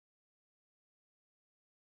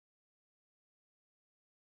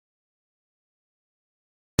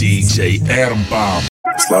DJ Ermbomb.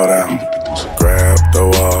 Slow down, grab the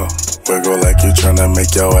wall, wiggle like you tryna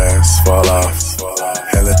make your ass fall off.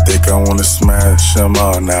 Hella thick, I wanna smash them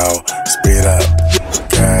all now. Speed up,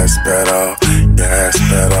 gas pedal, gas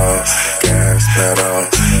pedal, gas pedal,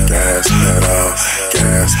 gas pedal,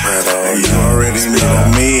 gas pedal. And you already know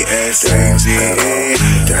me, S-A-G-E.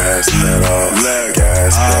 Gas pedal,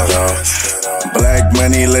 gas pedal. Black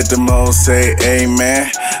money, let them all say amen.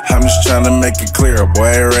 I'm just tryna make it clear,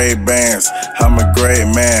 boy, Ray-Bans. I'm a great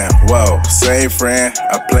man, whoa, say friend.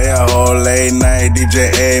 I play a whole late night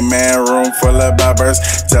DJ, man. Room full of boppers,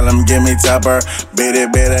 tell them give me topper. Beat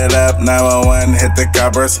it up, 911, hit the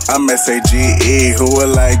coppers. I'm S-A-G-E, who would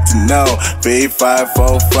like to know?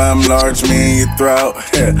 V545, large me in your throat.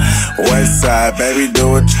 West side, baby,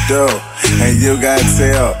 do what you do. And you gotta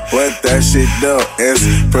tell what that shit do. It's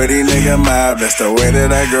pretty nigga mob, that's the way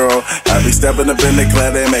that I grow. I be stepping up in the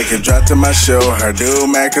club, they make it drop to my show. Her do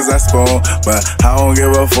mad cause I spoon, but I don't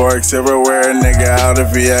give a fork. Silverware, nigga out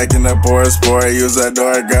if he acting a poor sport. Use that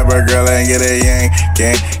door, grab a girl and get a yank.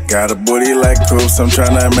 Can't got a booty like coops, I'm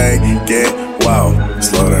tryna make it. Wow,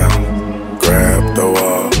 slow down, grab the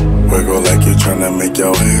wall, wiggle like you tryna make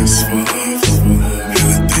your ass fall off.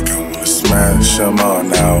 Hella thick, I wanna smash them all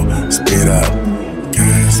now. Speed up,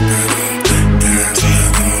 gas pedal, gas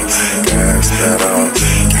pedal, gas pedal,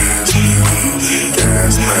 gas pedal,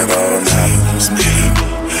 gas pedal now. Speed up,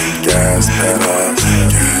 gas pedal,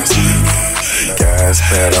 gas pedal, gas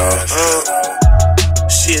pedal.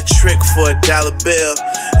 She a trick for $1 bill,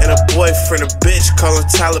 and a boyfriend a bitch callin'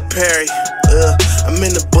 Tyler Perry. I'm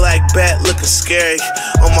in the black bat looking scary.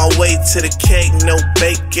 On my way to the cake, no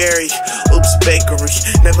bake Gary. Oops, bakery,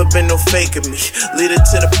 never been no faking me. Lead her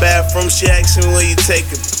to the bathroom, she asking me where you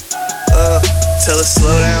taking me. Tell her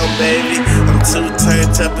slow down, baby. I'm too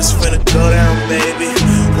turned up, it's finna go down, baby.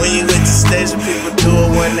 When you hit the stage, the people do a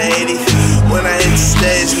 180. When I hit the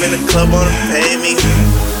stage, man, the club wanna pay me.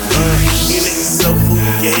 You niggas so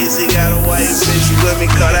fugazi, got a white bitch with me,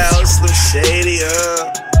 call that hoe Slim Shady,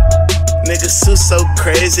 Niggas too so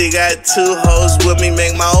crazy, got 2 hoes with me,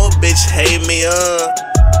 make my old bitch hate me,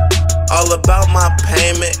 All about my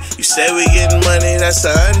payment, you say we getting money, that's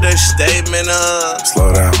an understatement,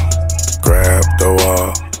 Slow down, grab the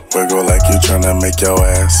wall, wiggle like you tryna make your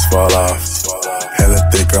ass fall off. Hella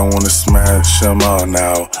thick, I wanna smash them all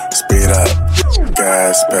now. Speed up,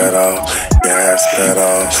 gas pedal, gas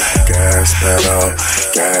pedal, gas pedal,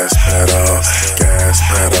 gas pedal, gas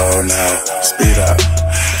pedal now. Speed up,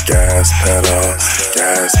 gas pedal,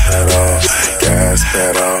 gas pedal, gas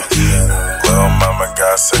pedal. Lil' mama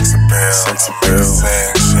got sex appeal,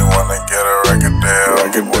 sing, she wanna get a record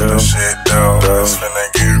deal. What the shit do? It's finna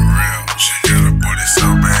get real. She got a booty so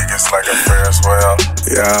big, it's like a Ferris wheel.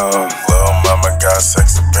 Yo, lil' mama got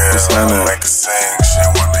sex appeal, make her sing, she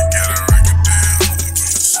wanna get a record deal.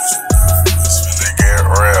 It's finna get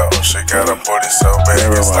real. She got a booty so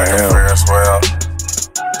big, it's like a Ferris wheel.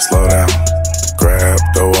 Slow down, grab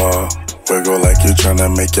the wall, wiggle like you tryna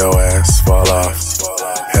make your ass fall off.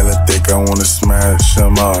 Hella thick, I wanna smash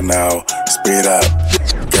them all now. Speed up,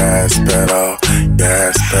 gas pedal,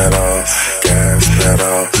 gas pedal, gas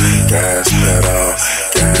pedal, gas pedal,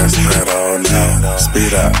 gas pedal now.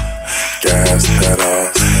 Speed up, gas pedal,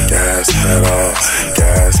 gas pedal,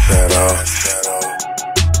 gas pedal.